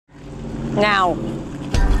Now.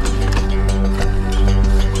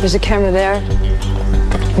 There's a camera there,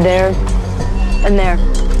 and there.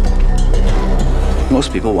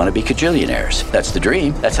 Most people want to be Kajillionaires. That's the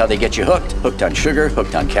dream. That's how they get you hooked. Hooked on sugar,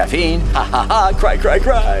 hooked on caffeine. Ha ha ha, cry, cry,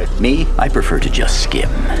 cry. Me, I prefer to just skim.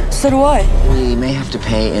 So do I. We may have to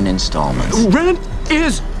pay in installments. Rent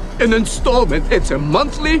is an installment. It's a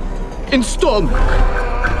monthly installment.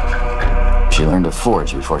 She learned to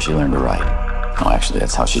forge before she learned to write. Oh, actually,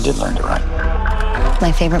 that's how she did learn to write.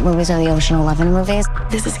 My favorite movies are the Ocean 11 movies.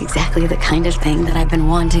 This is exactly the kind of thing that I've been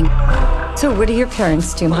wanting. So what do your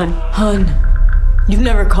parents do, hon? Hun, you've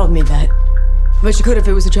never called me that. Bet you could if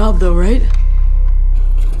it was a job, though, right?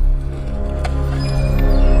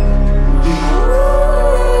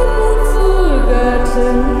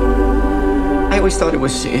 I always thought it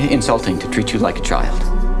was insulting to treat you like a child.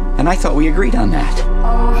 And I thought we agreed on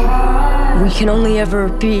that. We can only ever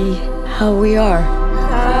be how we are.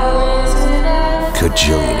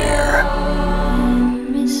 Kajillionaire.